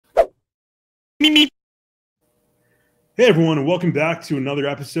Hey everyone, and welcome back to another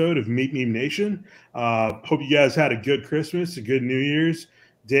episode of Meet Meme Nation. Hope you guys had a good Christmas, a good New Year's.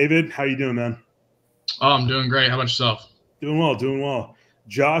 David, how you doing, man? Oh, I'm doing great. How about yourself? Doing well, doing well.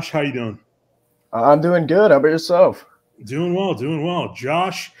 Josh, how you doing? I'm doing good. How about yourself? Doing well, doing well.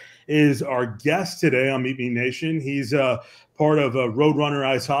 Josh is our guest today on Meet Me Nation. He's part of Roadrunner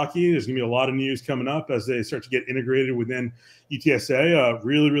Ice Hockey. There's going to be a lot of news coming up as they start to get integrated within UTSA.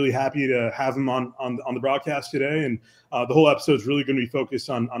 Really happy to have him on the broadcast today. And the whole episode is really going to be focused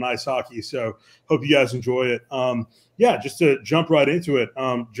on ice hockey. So hope you guys enjoy it. Yeah, just to jump right into it.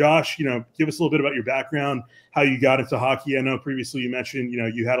 Josh, give us a little bit about your background, how you got into hockey. I know previously you mentioned,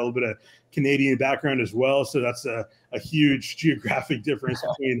 you had a little bit of Canadian background as well. So that's a huge geographic difference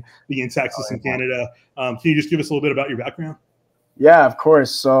between being in Texas and Canada. Can you just give us a little bit about your background? Yeah, of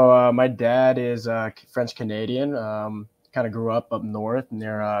course. So my dad is French Canadian. Kind of grew up north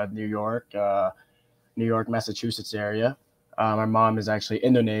near New York, Massachusetts area. My mom is actually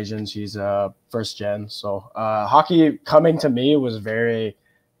Indonesian. She's first gen. So hockey coming to me was very,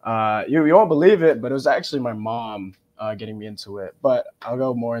 you won't believe it, but it was actually my mom getting me into it. But I'll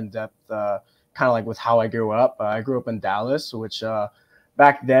go more in depth, kind of like with how I grew up. I grew up in Dallas, which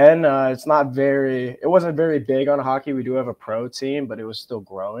back then it wasn't very big on hockey. We do have a pro team, but it was still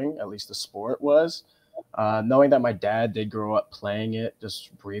growing. At least the sport was. Knowing that my dad did grow up playing it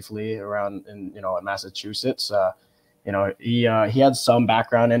just briefly around in Massachusetts, he had some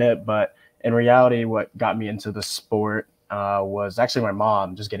background in it, but in reality, what got me into the sport was actually my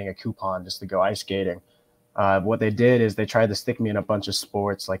mom just getting a coupon just to go ice skating. What they did is they tried to stick me in a bunch of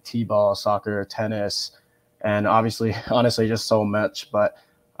sports like t-ball, soccer, tennis, and honestly, just so much. But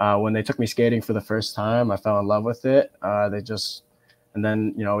when they took me skating for the first time, I fell in love with it. And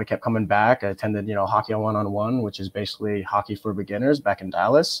then, we kept coming back. I attended, Hockey on One-on-One, which is basically hockey for beginners back in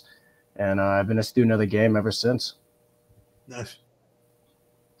Dallas. And I've been a student of the game ever since. Nice,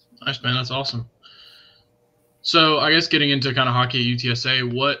 man. That's awesome. So I guess getting into kind of hockey at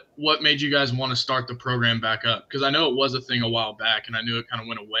UTSA, what made you guys want to start the program back up? Because I know it was a thing a while back, and I knew it kind of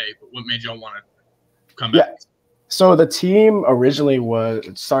went away. But what made y'all want to come back? So the team originally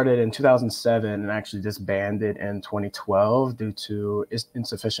started in 2007 and actually disbanded in 2012 due to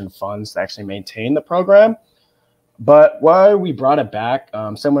insufficient funds to actually maintain the program. But why we brought it back,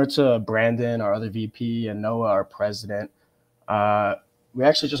 similar to Brandon, our other VP, and Noah, our president, we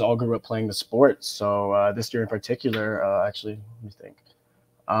actually just all grew up playing the sport. So this year in particular, actually, let me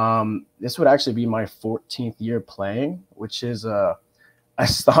think. This would actually be my 14th year playing, which is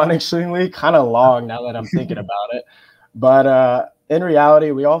astonishingly kind of long now that I'm thinking about it. But in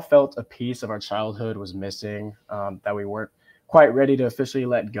reality, we all felt a piece of our childhood was missing, that we weren't quite ready to officially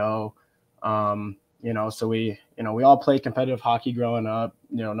let go. So we all played competitive hockey growing up.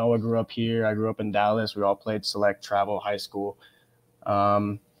 Noah grew up here. I grew up in Dallas. We all played select travel high school.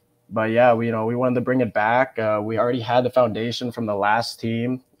 But yeah, we wanted to bring it back. We already had the foundation from the last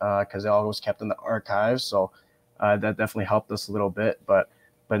team because it all was kept in the archives. So that definitely helped us a little bit. But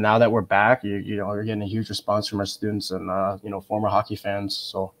now that we're back, you're getting a huge response from our students and former hockey fans.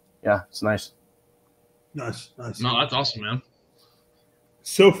 So yeah, it's nice. Nice. No, that's awesome, man.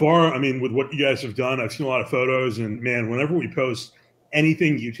 So far, I mean, with what you guys have done, I've seen a lot of photos, and man, whenever we post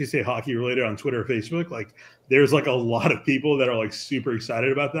anything UTSA hockey related on Twitter or Facebook, like there's like a lot of people that are like super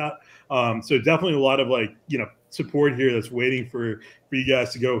excited about that. So definitely a lot of support here that's waiting for you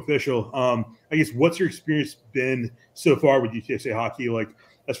guys to go official. I guess what's your experience been so far with UTSA hockey? Like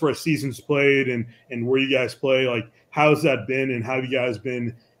as far as seasons played and where you guys play, like how's that been, and how have you guys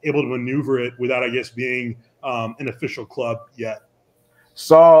been able to maneuver it without, I guess, being an official club yet?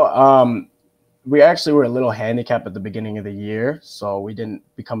 So we actually were a little handicapped at the beginning of the year. So we didn't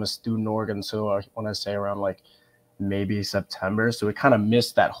become a student org until I want to say around like maybe September. So we kind of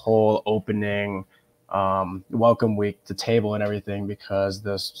missed that whole opening welcome week to table and everything because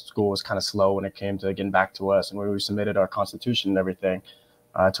the school was kind of slow when it came to getting back to us. And when we submitted our constitution and everything,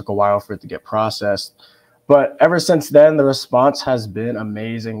 it took a while for it to get processed. But ever since then, the response has been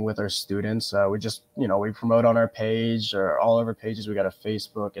amazing with our students. We just, we promote on our page or all of our pages. We got a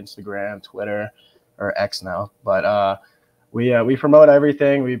Facebook, Instagram, Twitter, or X now. But we promote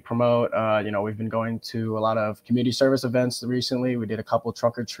everything. We promote, we've been going to a lot of community service events recently. We did a couple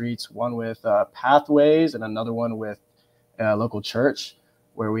trunk or treats, one with Pathways and another one with a local church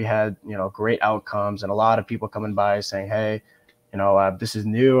where we had, great outcomes and a lot of people coming by saying, hey, this is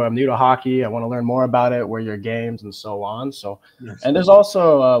new. I'm new to hockey. I want to learn more about it. Where are your games and so on. So, and there's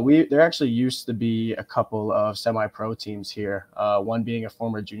also there actually used to be a couple of semi-pro teams here. One being a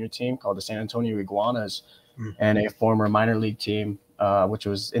former junior team called the San Antonio Iguanas, and a former minor league team, which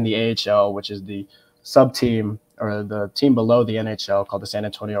was in the AHL, which is the sub team or the team below the NHL called the San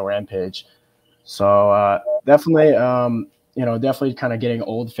Antonio Rampage. So definitely, definitely kind of getting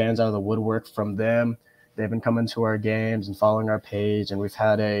old fans out of the woodwork from them. They've been coming to our games and following our page, and we've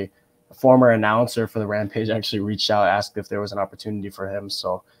had a former announcer for the Rampage actually reached out, asked if there was an opportunity for him.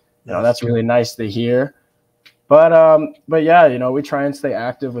 So, that's really nice to hear. But yeah, we try and stay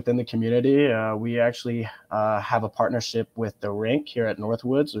active within the community. We actually have a partnership with the rink here at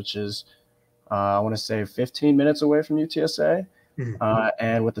Northwoods, which is I want to say 15 minutes away from UTSA.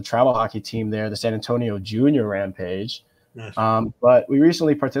 And with the travel hockey team there, the San Antonio Junior Rampage. Nice. But we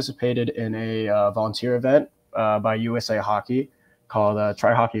recently participated in a volunteer event by USA Hockey called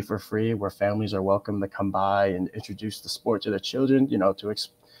Try Hockey for Free, where families are welcome to come by and introduce the sport to their children,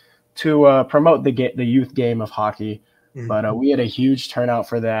 to promote the youth game of hockey. But we had a huge turnout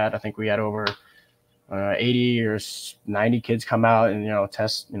for that. I think we had over 80 or 90 kids come out and,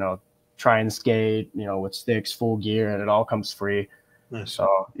 test, try and skate, with sticks, full gear, and it all comes free. Nice.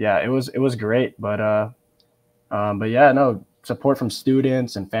 So yeah, it was great. But yeah, no, support from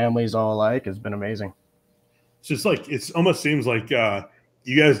students and families all alike has been amazing. It's just like, it almost seems like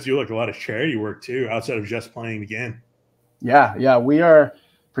you guys do like a lot of charity work too, outside of just playing the game. Yeah,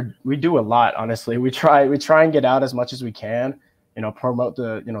 we do a lot, honestly. We try and get out as much as we can, promote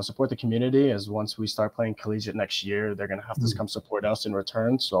support the community, as once we start playing collegiate next year, they're going to have to come support us in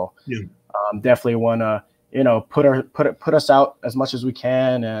return. So definitely want to, put us out as much as we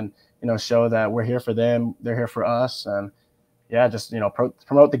can, and, show that we're here for them. They're here for us. And yeah, just,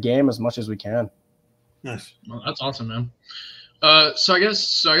 promote the game as much as we can. Nice. Well, that's awesome, man. So I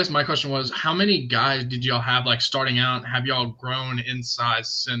guess my question was, how many guys did y'all have like starting out? Have y'all grown in size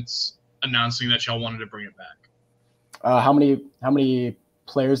since announcing that y'all wanted to bring it back? How many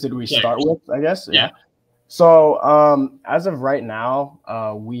players did we start with, I guess? Yeah. So as of right now,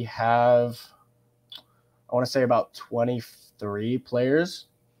 we have, I want to say about 23 players.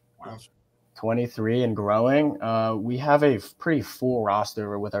 Wow. 23 and growing. We have a pretty full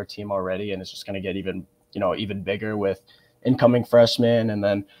roster with our team already, and it's just going to get even bigger with incoming freshmen. And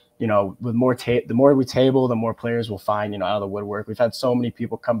then, with the more we table, the more players we'll find, out of the woodwork. We've had so many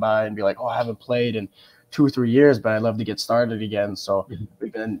people come by and be like, oh, I haven't played in 2 or 3 years, but I'd love to get started again. So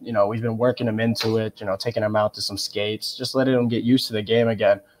we've been working them into it, taking them out to some skates, just letting them get used to the game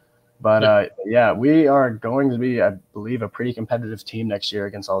again. But yeah, we are going to be, I believe, a pretty competitive team next year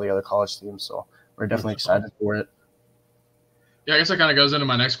against all the other college teams. So we're definitely excited for it. Yeah, I guess that kind of goes into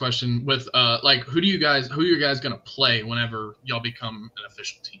my next question with who are you guys going to play whenever y'all become an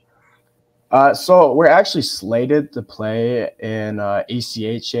official team? So we're actually slated to play in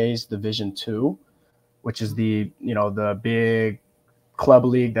ACHA's Division II, which is the big club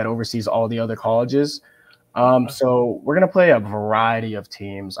league that oversees all the other colleges. So we're going to play a variety of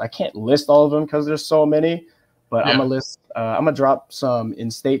teams. I can't list all of them because there's so many, but I'm going to drop some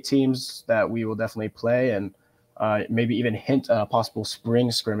in-state teams that we will definitely play, and maybe even hint a possible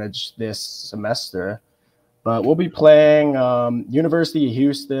spring scrimmage this semester. But we'll be playing University of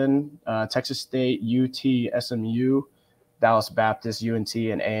Houston, Texas State, UT, SMU, Dallas Baptist, UNT,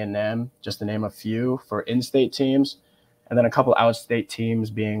 and A&M, just to name a few for in-state teams. And then a couple out-state teams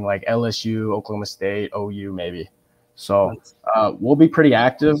being like LSU, Oklahoma State, OU maybe. So we'll be pretty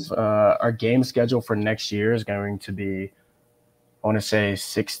active. Our game schedule for next year is going to be, I want to say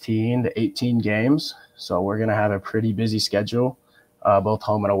 16 to 18 games. So we're going to have a pretty busy schedule, both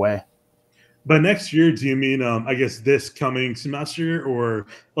home and away. But next year, do you mean, I guess, this coming semester or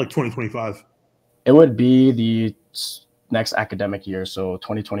like 2025? It would be the next academic year, so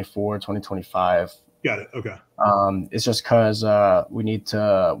 2024, 2025. Got it. Okay. It's just because we need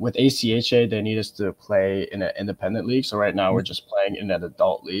to, with ACHA, they need us to play in an independent league. So right now we're just playing in an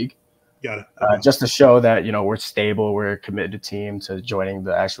adult league. Got it. Okay. Just to show that, we're stable, we're a committed team to joining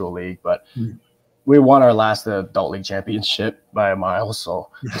the actual league. But we won our last adult league championship by a mile. So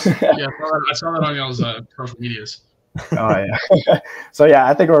yeah, I saw that on y'all's social medias. Oh yeah. So yeah,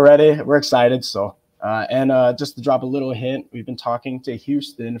 I think we're ready. We're excited. So and just to drop a little hint, we've been talking to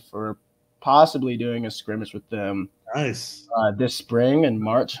Houston for possibly doing a scrimmage with them. Nice. This spring and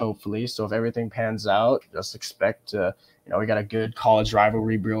March, hopefully. So if everything pans out, just expect we got a good college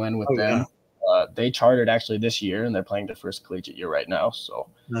rivalry brewing with them. Yeah. They chartered actually this year, and they're playing their first collegiate year right now. So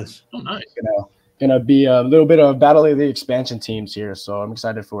nice. Oh, nice. Gonna be a little bit of battle of the expansion teams here. So I'm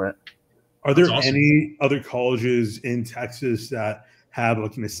excited for it. Are there any other colleges in Texas that have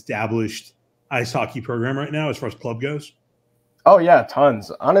like an established ice hockey program right now as far as club goes? Oh yeah,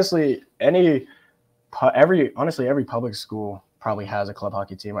 tons. Honestly, every public school probably has a club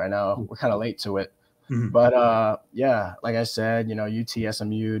hockey team right now. We're kind of late to it. But yeah, like I said, UT,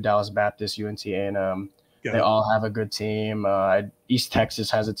 SMU, Dallas Baptist, UNT, A&M, They all have a good team. East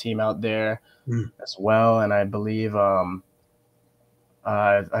Texas has a team out there as well, and I believe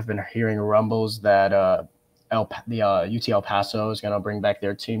I've been hearing rumbles that UT El Paso is going to bring back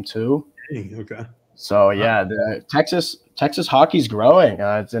their team too. Okay. So yeah, the Texas hockey's growing.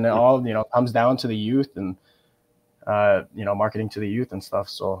 And it all comes down to the youth and marketing to the youth and stuff.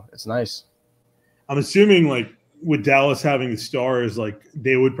 So it's nice. I'm assuming like with Dallas having the Stars, like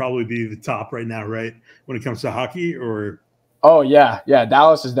they would probably be the top right now, right? When it comes to hockey, or oh yeah,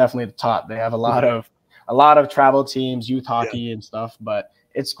 Dallas is definitely the top. They have a lot of travel teams, youth hockey and stuff, but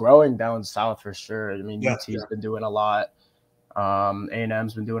it's growing down south for sure. I mean, UT's been doing a lot.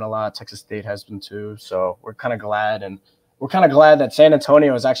 A&M's been doing a lot. Texas State has been too. So we're kind of glad, and we're kind of glad that San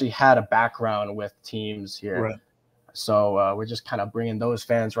Antonio has actually had a background with teams here. Right. So we're just kind of bringing those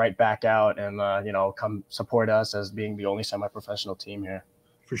fans right back out and come support us as being the only semi-professional team here.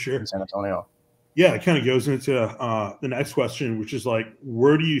 For sure. In San Antonio. Yeah, it kind of goes into the next question, which is like,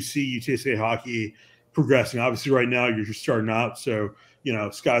 where do you see UTSA hockey progressing? Obviously, right now you're just starting out, so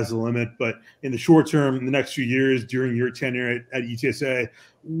sky's the limit. But in the short term, in the next few years, during your tenure at UTSA,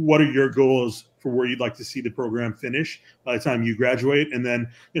 what are your goals for where you'd like to see the program finish by the time you graduate? And then,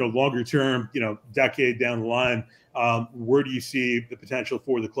 longer term, decade down the line, where do you see the potential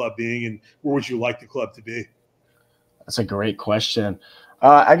for the club being, and where would you like the club to be? That's a great question.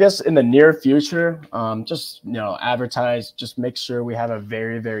 I guess in the near future, just advertise, just make sure we have a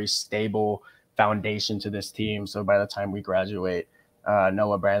very, very stable foundation to this team. So by the time we graduate,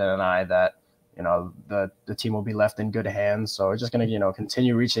 Noah, Brandon, and I, that the team will be left in good hands. So we're just gonna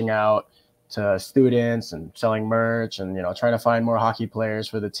continue reaching out to students and selling merch and trying to find more hockey players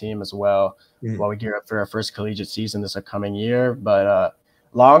for the team as well while we gear up for our first collegiate season this upcoming year. But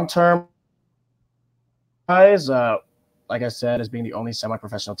long term, guys. Like I said, as being the only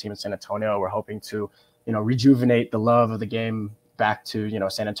semi-professional team in San Antonio, we're hoping to, rejuvenate the love of the game back to,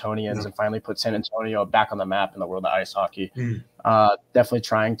 San Antonians and finally put San Antonio back on the map in the world of ice hockey. Definitely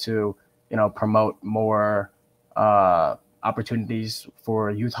trying to, promote more opportunities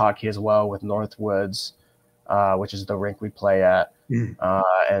for youth hockey as well with Northwoods, which is the rink we play at,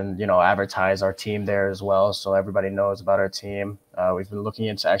 and, advertise our team there as well so everybody knows about our team. We've been looking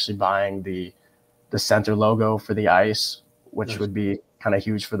into actually buying the center logo for the ice, which would be kind of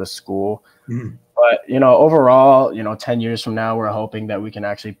huge for the school. But, overall, 10 years from now, we're hoping that we can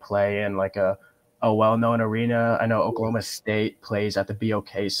actually play in like a well-known arena. I know Oklahoma State plays at the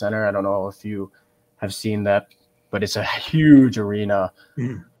BOK Center. I don't know if you have seen that, but it's a huge arena.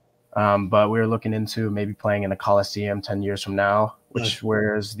 But we're looking into maybe playing in the Coliseum 10 years from now,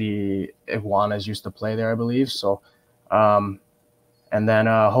 whereas the Iguanas used to play there, I believe. So, and then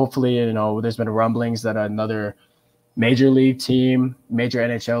hopefully, there's been rumblings that another major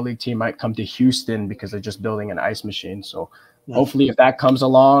NHL league team might come to Houston because they're just building an ice machine. So hopefully if that comes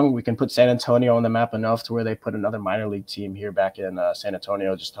along, we can put San Antonio on the map enough to where they put another minor league team here back in San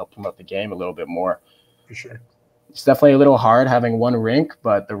Antonio, just to help promote the game a little bit more. For sure. It's definitely a little hard having one rink,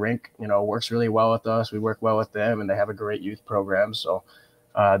 but the rink, works really well with us. We work well with them, and they have a great youth program. So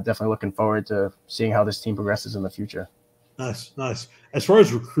definitely looking forward to seeing how this team progresses in the future. Nice. As far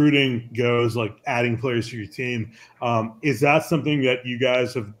as recruiting goes, like adding players to your team, is that something that you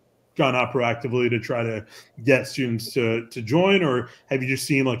guys have gone out proactively to try to get students to join, or have you just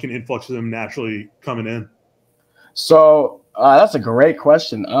seen like an influx of them naturally coming in? So that's a great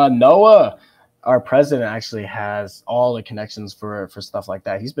question. Noah, our president, actually has all the connections for stuff like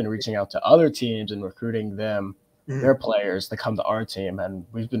that. He's been reaching out to other teams and recruiting them, their players to come to our team, and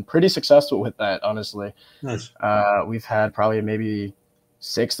we've been pretty successful with that, honestly. Nice. We've had probably maybe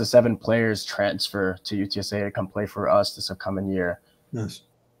 6 to 7 players transfer to UTSA to come play for us this upcoming year. Nice.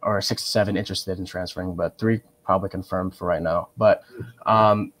 Or 6 to 7 interested in transferring, but 3 probably confirmed for right now. But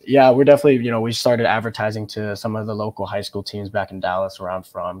we're definitely, we started advertising to some of the local high school teams back in Dallas where I'm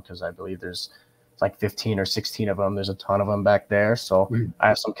from, because I believe there's like 15 or 16 of them. There's a ton of them back there. So I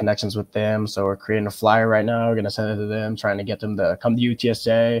have some connections with them. So we're creating a flyer right now. We're going to send it to them, trying to get them to come to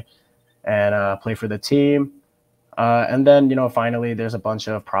UTSA and play for the team. And then, finally, there's a bunch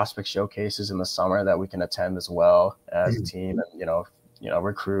of prospect showcases in the summer that we can attend as well as a team and,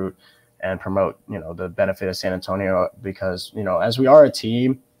 recruit and promote, the benefit of San Antonio, because, as we are a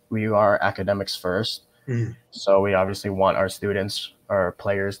team, we are academics first. So we obviously want our students or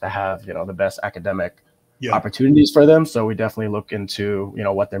players to have, the best academic opportunities for them. So we definitely look into,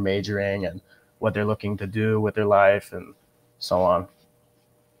 what they're majoring and what they're looking to do with their life and so on.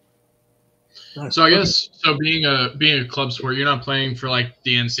 So I guess, being a club sport, you're not playing for like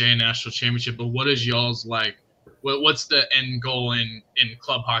the NCAA national championship, but what is y'all's like What's the end goal in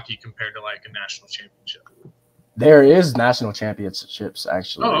club hockey compared to like a national championship? There is national championships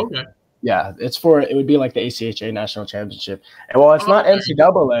actually. Oh, okay. Yeah, it would be like the ACHA national championship. And while it's not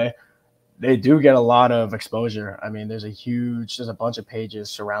NCAA, they do get a lot of exposure. I mean, there's a bunch of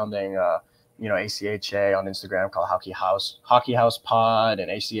pages surrounding ACHA on Instagram called Hockey House Pod and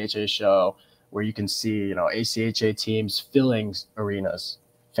ACHA Show, where you can see, ACHA teams filling arenas,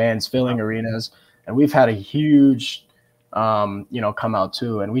 fans filling arenas. And we've had a huge, come out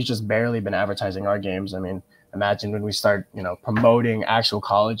too. And we've just barely been advertising our games. I mean, imagine when we start, promoting actual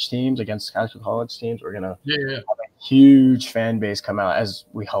college teams against actual college teams, we're going to have a huge fan base come out, as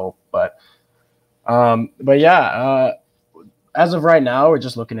we hope. But yeah, as of right now, we're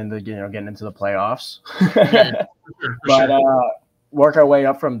just looking into, getting into the playoffs. Work our way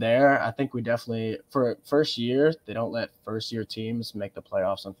up from there. I think we definitely, for first year, they don't let first year teams make the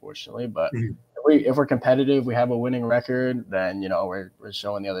playoffs, unfortunately. But if we're competitive, we have a winning record, then we're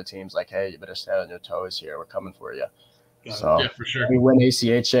showing the other teams like, hey, you better stand on your toes here. We're coming for you. So yeah, for sure. We win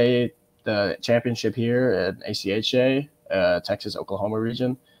ACHA, the championship here at ACHA, Texas Oklahoma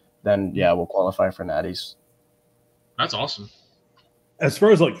region, then we'll qualify for Natties. That's awesome. As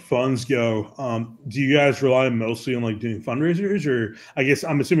far as like funds go, do you guys rely mostly on like doing fundraisers, or I guess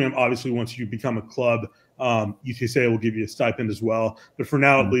I'm assuming obviously once you become a club, UTSA will give you a stipend as well. But for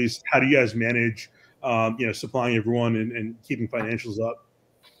now, at least, how do you guys manage, supplying everyone and keeping financials up?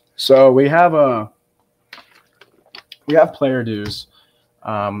 So we have player dues,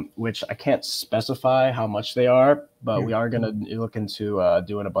 which I can't specify how much they are, but we are going to look into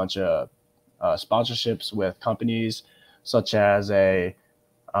doing a bunch of sponsorships with companies, such as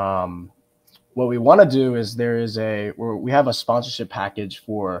what we want to do is we have a sponsorship package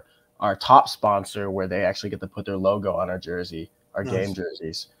for our top sponsor where they actually get to put their logo on our jersey, our game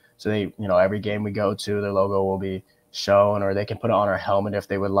jerseys. So they, every game we go to, their logo will be shown, or they can put it on our helmet if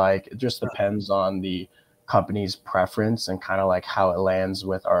they would like. It just depends on the company's preference and kind of like how it lands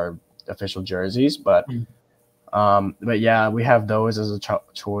with our official jerseys. But yeah, we have those as a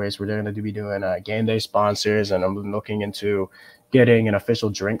choice. We're going to be doing game day sponsors, and I'm looking into getting an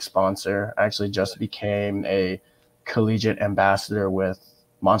official drink sponsor. I actually just became a collegiate ambassador with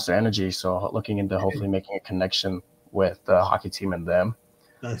Monster Energy, so looking into hopefully making a connection with the hockey team and them.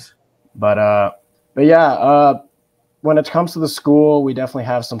 Nice. But yeah, when it comes to the school, we definitely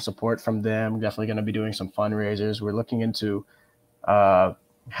have some support from them. We're definitely going to be doing some fundraisers. We're looking into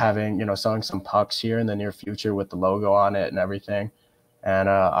selling some pucks here in the near future with the logo on it and everything. And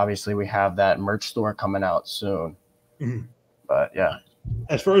obviously we have that merch store coming out soon. But yeah.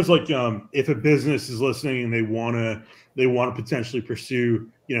 As far as like if a business is listening and they want to potentially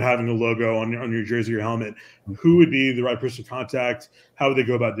pursue, having a logo on your jersey or helmet, who would be the right person to contact? How would they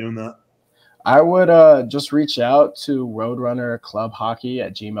go about doing that? I would just reach out to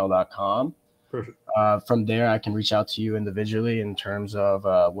roadrunnerclubhockey@gmail.com. Perfect. From there, I can reach out to you individually in terms of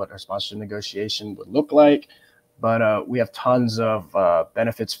what our sponsorship negotiation would look like. But we have tons of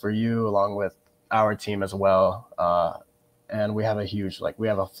benefits for you along with our team as well. And we have we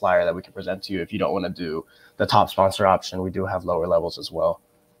have a flyer that we can present to you if you don't want to do the top sponsor option. We do have lower levels as well.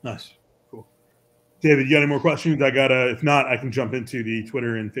 Nice. Cool. David, you got any more questions? If not, I can jump into the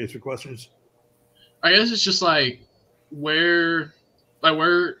Twitter and Facebook questions. I guess it's just like where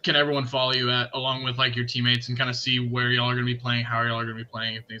can everyone follow you at, along with like your teammates, and kind of see where y'all are going to be playing, how y'all are going to be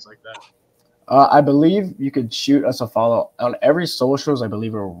playing, and things like that? I believe you could shoot us a follow on every socials. I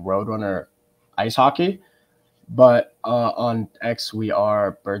believe we're Roadrunner Ice Hockey, but on X we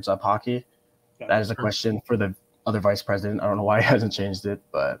are Birds Up Hockey. That is a question for the other vice president. I don't know why he hasn't changed it,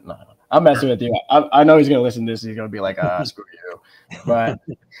 but no, I'm messing with you. I know he's going to listen to this. He's going to be like, screw you.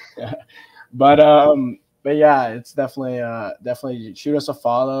 But yeah, it's definitely shoot us a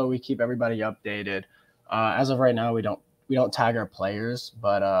follow. We keep everybody updated. As of right now, we don't tag our players,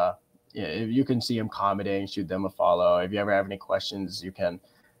 but if you can see them commenting, shoot them a follow. If you ever have any questions, you can,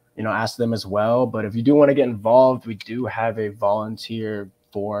 ask them as well. But if you do want to get involved, we do have a volunteer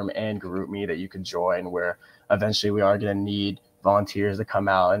forum and group me that you can join, where eventually we are going to need volunteers to come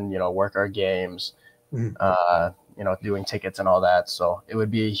out and work our games. Doing tickets and all that. So it would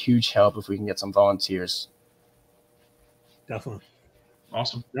be a huge help if we can get some volunteers. Definitely.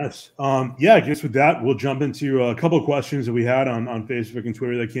 Awesome. Yes. I guess with that, we'll jump into a couple of questions that we had on Facebook and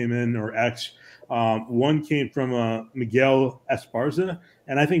Twitter that came in, or X. One came from Miguel Esparza,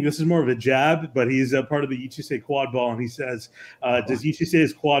 and I think this is more of a jab, but he's a part of the UTSA Quad Ball, and he says, does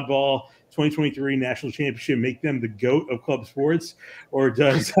UTSA's Quad Ball 2023 National Championship make them the GOAT of club sports, or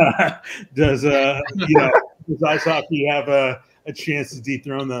does ice hockey have a chance to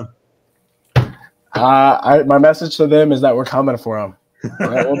dethrone them? My message to them is that we're coming for them.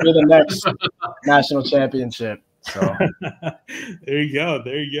 We'll be the next national championship. So there you go.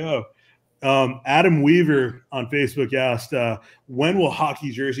 There you go. Adam Weaver on Facebook asked, when will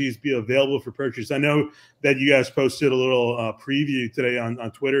hockey jerseys be available for purchase? I know that you guys posted a little preview today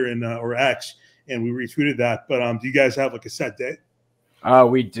on Twitter and or X, and we retweeted that. But do you guys have like a set date?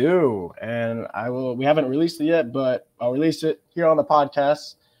 We do, and we haven't released it yet, but I'll release it here on the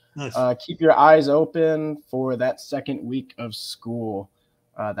podcast. Nice. Keep your eyes open for that second week of school.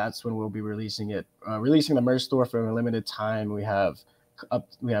 That's when we'll be releasing it. Releasing the merch store for a limited time. We have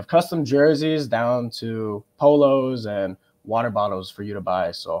custom jerseys down to polos and water bottles for you to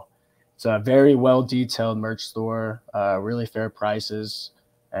buy. So it's a very well detailed merch store. Really fair prices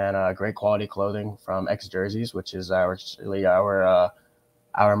and great quality clothing from X Jerseys, which is our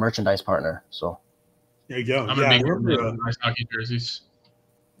merchandise partner. So there you go. I'm a big nice hockey jerseys.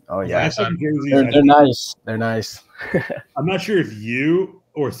 Oh yeah, jerseys, they're nice. They're nice. I'm not sure if you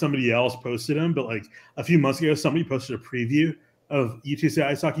or somebody else posted them, but like a few months ago, somebody posted a preview of UTSA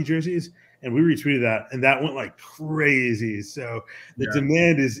ice hockey jerseys, and we retweeted that, and that went like crazy. So the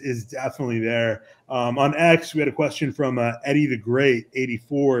demand is definitely there. On X, we had a question from Eddie the Great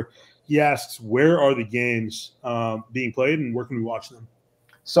 84. He asks, where are the games being played, and where can we watch them?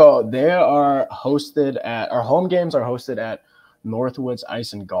 So they are hosted our home games are hosted at Northwoods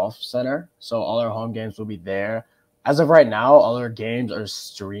Ice and Golf Center. So all our home games will be there. As of right now, all our games are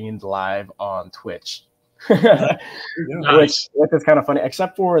streamed live on Twitch, which is kind of funny,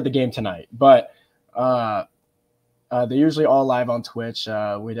 except for the game tonight. But they're usually all live on Twitch.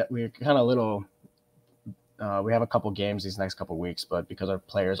 We're kind of little. We have a couple games these next couple weeks, but because our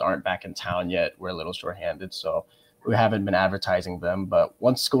players aren't back in town yet, we're a little short-handed, so we haven't been advertising them. But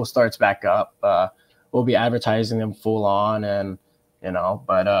once school starts back up, we'll be advertising them full on, and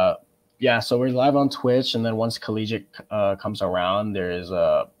so we're live on Twitch, and then once collegiate comes around, there is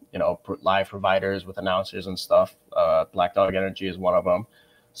live providers with announcers and stuff. Black Dog Energy is one of them,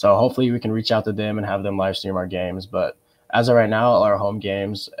 so hopefully we can reach out to them and have them live stream our games. But as of right now, all our home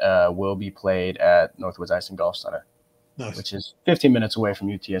games will be played at Northwoods Ice and Golf Center, which is 15 minutes away from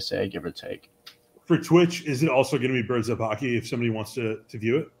UTSA, give or take. For Twitch, is it also going to be Birds Up Hockey if somebody wants to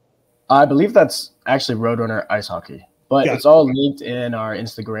view it? I believe that's actually Roadrunner Ice Hockey, but it's all linked in our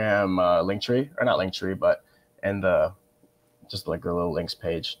Instagram link tree, or not link tree, but in just like the little links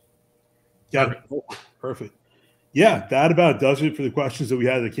page. Got it. Perfect. Yeah, that about does it for the questions that we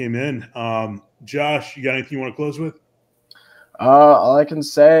had that came in. Josh, you got anything you want to close with? All I can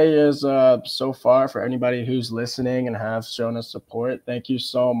say is so far, for anybody who's listening and have shown us support, thank you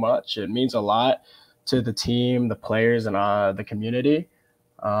so much. It means a lot to the team, the players, and the community.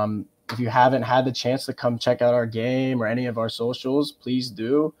 If you haven't had the chance to come check out our game or any of our socials, please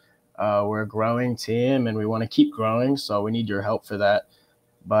do. We're a growing team, and we want to keep growing, so we need your help for that.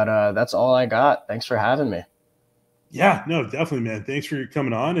 But that's all I got. Thanks for having me. Yeah, no, definitely, man. Thanks for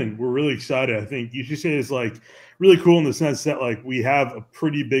coming on, and we're really excited. I think UTSA is like really cool in the sense that like we have a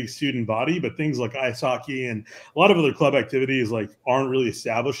pretty big student body, but things like ice hockey and a lot of other club activities like aren't really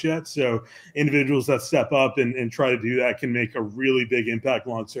established yet. So individuals that step up and try to do that can make a really big impact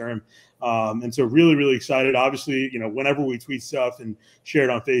long term. And so really, really excited. Obviously, whenever we tweet stuff and share it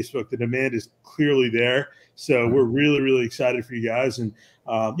on Facebook, the demand is clearly there. So we're really, really excited for you guys, and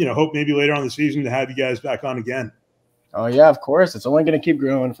hope maybe later on in the season to have you guys back on again. Oh yeah, of course. It's only going to keep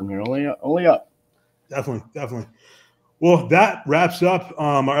growing from here. Only up. Definitely. Well, that wraps up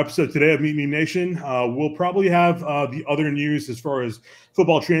our episode today of Meet Me Nation. We'll probably have the other news as far as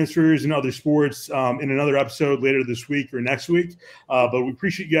football transfers and other sports in another episode later this week or next week. But we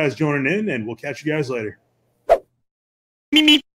appreciate you guys joining in, and we'll catch you guys later.